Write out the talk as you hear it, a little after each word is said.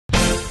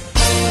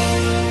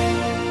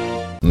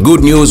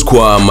Good news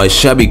kwa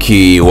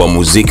mashabiki wa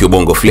muziki wa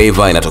Bongo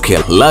Flava, inatokea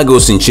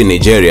Lagos nchini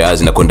Nigeria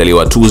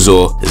zinakuandaliwa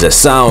tuzo za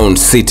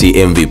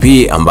Soundcity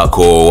MVP,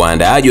 ambako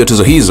waandaaji wa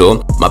tuzo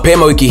hizo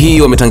mapema wiki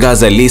hii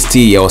wametangaza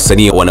listi ya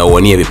wasanii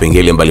wanaowania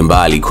vipengele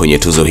mbalimbali kwenye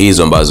tuzo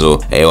hizo, ambazo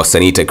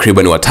wasanii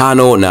takriban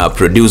 5 na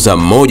producer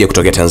mmoja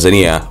kutoka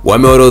Tanzania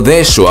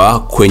wameorodheshwa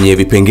kwenye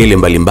vipengele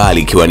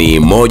mbalimbali, ikiwa ni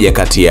moja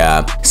kati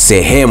ya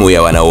sehemu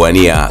ya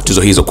wanaowania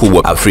tuzo hizo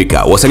kubwa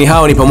Afrika. Wasanii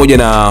hao ni pamoja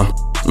na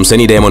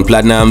msanii Diamond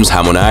Platnumz,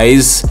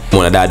 Harmonize,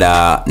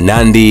 mwanadada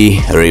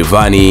Ndani,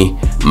 Rayvan,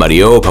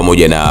 Mario,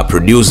 pamoja na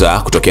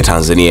producer kutoka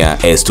Tanzania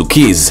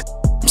S2Keys.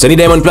 Msanii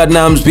Diamond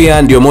Platnumz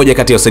pia ndio moja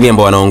kati ya wasanii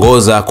ambao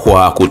wanaongoza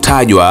kwa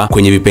kutajwa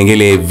kwenye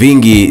vipengele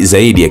vingi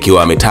zaidi,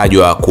 akiwa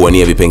ametajwa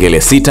kuwania vipengele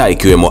 6,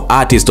 ikiwemo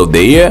Artist of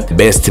the Year,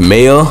 Best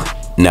Male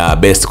na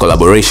Best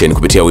Collaboration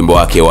kupitia wimbo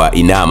wake wa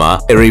Inama.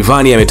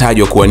 Rayvan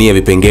ametajwa kuwania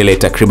vipengele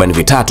takriban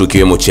 3,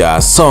 ikiwemo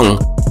cha Song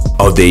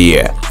of the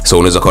Year. So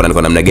unaweza kuona ni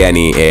kwa namna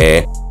gani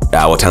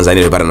wa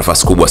Tanzania wamepata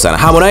nafasi kubwa sana.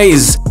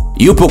 Harmonize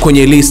yupo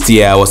kwenye list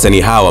ya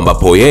wasanii hao,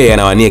 ambapo yeye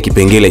anawania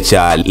kipengele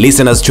cha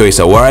Listeners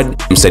Choice Award.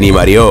 Msanii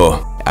Mario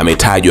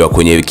ametajwa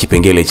kwenye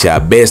kipengele cha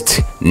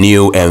Best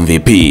New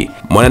MVP.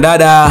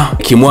 Mwanadada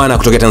Kimwana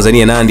kutoka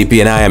Tanzania Ndani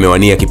pia naye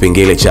amewania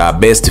kipengele cha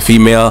Best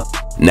Female,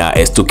 na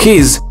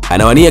S2Keys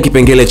anawania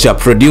kipengele cha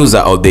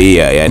Producer of the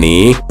Year.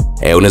 Yani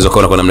unaweza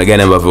kuona kwa namna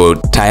gani ambavyo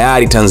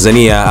tayari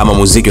Tanzania ama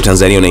muziki wa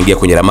Tanzania unaingia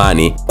kwenye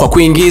ramani kwa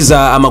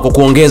kuingiza ama kwa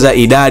kuongeza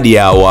idadi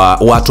ya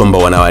watu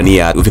ambao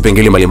wanawania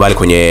vipengele mbalimbali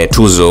kwenye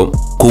tuzo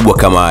kubwa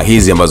kama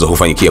hizi ambazo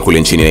hufanyikia kule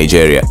nchini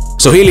Nigeria.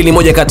 So hili ni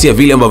moja kati ya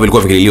vile ambavyo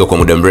vilikuwa vikililiwa kwa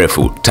muda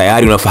mrefu.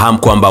 Tayari unafahamu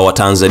kwamba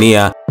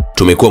Watanzania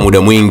tumekuwa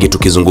muda mwingi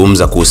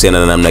tukizungumza kuhusiana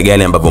na namna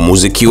gani ambavyo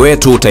muziki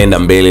wetu utaenda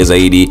mbele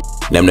zaidi,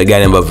 namna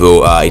gani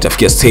ambavyo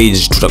itafikia stage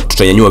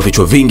tutanyanyua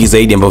vichwa vingi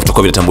zaidi ambavyo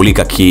tutakuwa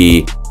vinatambulika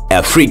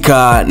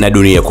Afrika na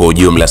dunia kwa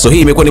ujumla. So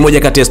hii imekuwa ni moja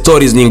kati ya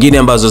stories nyingine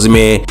ambazo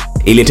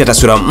zimeiletea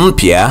taswira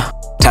mpya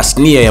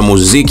tasnia ya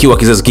muziki wa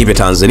kizazi kipya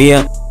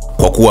Tanzania,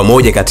 kwa kuwa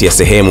moja kati ya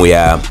sehemu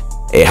ya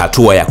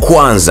hatua ya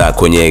kwanza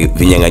kwenye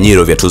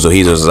vinyang'anyiro vya tuzo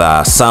hizo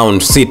za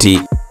Soundcity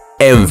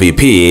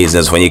MVP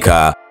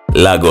zinazofanyika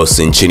Lagos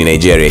nchini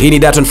Nigeria. Hii ni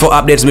Dar24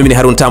 Updates, mimi ni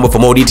Harun Tambo.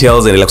 For more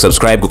details endelea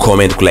kusubscribe,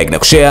 kucomment, kulike na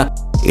kushare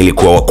ili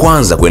kuwa wa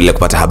kwanza kuendelea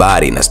kupata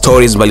habari na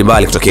stories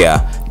mbalimbali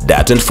kutokea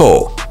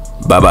Dar24.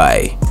 Bye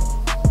bye.